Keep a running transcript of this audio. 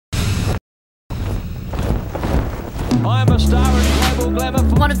I am a star in global glamour.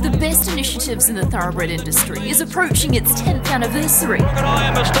 One of the best initiatives in the thoroughbred industry is approaching its 10th anniversary. And I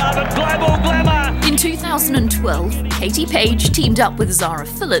am a star in global glamour. In 2012, Katie Page teamed up with Zara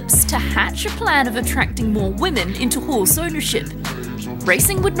Phillips to hatch a plan of attracting more women into horse ownership.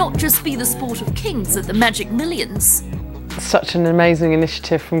 Racing would not just be the sport of kings at the Magic Millions. Such an amazing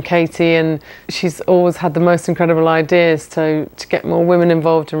initiative from Katie, and she's always had the most incredible ideas to get more women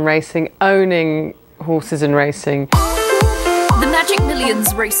involved in racing, owning horses in racing. The Magic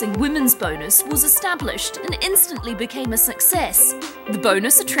Millions Racing Women's Bonus was established and instantly became a success. The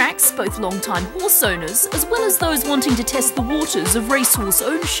bonus attracts both long-time horse owners as well as those wanting to test the waters of racehorse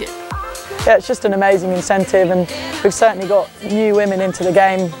ownership. Yeah, it's just an amazing incentive, and we've certainly got new women into the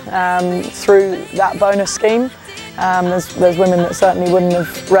game through that bonus scheme. There's women that certainly wouldn't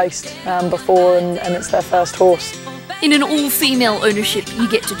have raced before, and it's their first horse. In an all-female ownership, you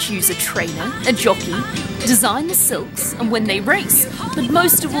get to choose a trainer, a jockey, design the silks, and when they race, but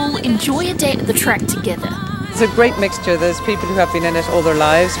most of all, enjoy a day at the track together. It's a great mixture. There's people who have been in it all their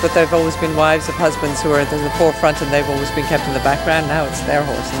lives, but they've always been wives of husbands who are at the forefront, and they've always been kept in the background. Now it's their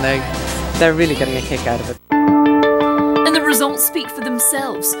horse, and they're really getting a kick out of it. And the results speak for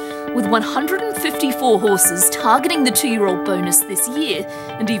themselves, with 154 horses targeting the 2-year-old bonus this year,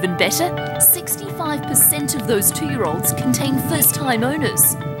 and even better, 65% of those 2-year-olds contain first-time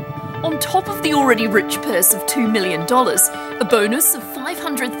owners. On top of the already rich purse of $2 million, a bonus of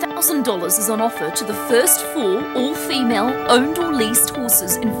 $500,000 is on offer to the first 4 all-female owned or leased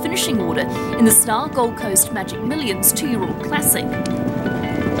horses in finishing order in the Star Gold Coast Magic Millions 2-year-old Classic.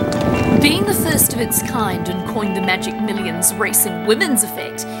 Being the first of its kind and coined the Magic Millions Racing Women's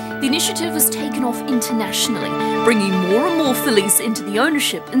Effect, the initiative has taken off internationally, bringing more and more fillies into the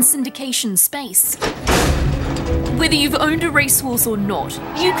ownership and syndication space. Whether you've owned a racehorse or not,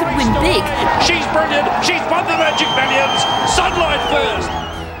 you could win big. She's brilliant. She's won the Magic Millions. Sunlight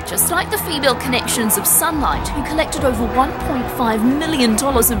first. Just like the female connections of Sunlight, who collected over $1.5 million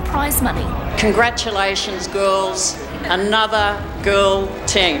in prize money. Congratulations, girls. Another girl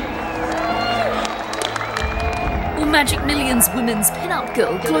team. Or Magic Millions women's pin-up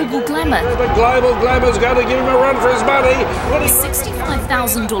girl, Global Glamour. The Global Glamour's going to give him a run for his money. A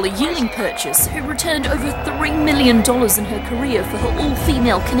 $65,000 yearling purchase, who returned over $3 million in her career for her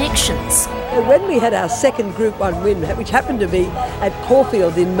all-female connections. When we had our second Group 1 win, which happened to be at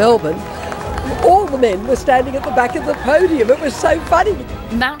Caulfield in Melbourne, all the men were standing at the back of the podium. It was so funny.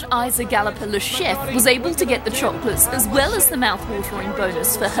 Mount Isa Galloper Le Chef was able to get the chocolates as well as the mouth-watering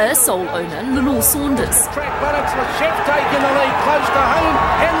bonus for her sole owner, Lenore Saunders. Track, but it's Le Chef taking the lead close to home,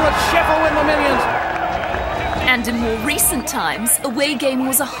 and Le Chef will win the millions. And in more recent times, Away Game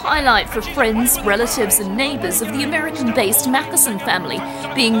was a highlight for friends, relatives and neighbours of the American-based Matheson family,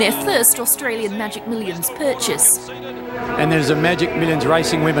 being their first Australian Magic Millions purchase. And there's a Magic Millions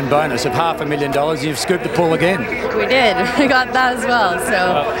Racing Women bonus of $500,000. You've scooped the pool again. We did. We got that as well.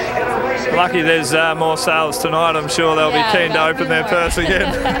 So lucky there's more sales tonight. I'm sure they'll be keen to open their purse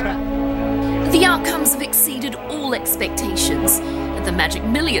again. The outcomes have exceeded all expectations. At the Magic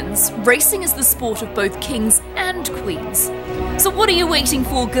Millions, racing is the sport of both kings and queens. So what are you waiting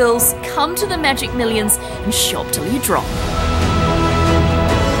for, girls? Come to the Magic Millions and shop till you drop.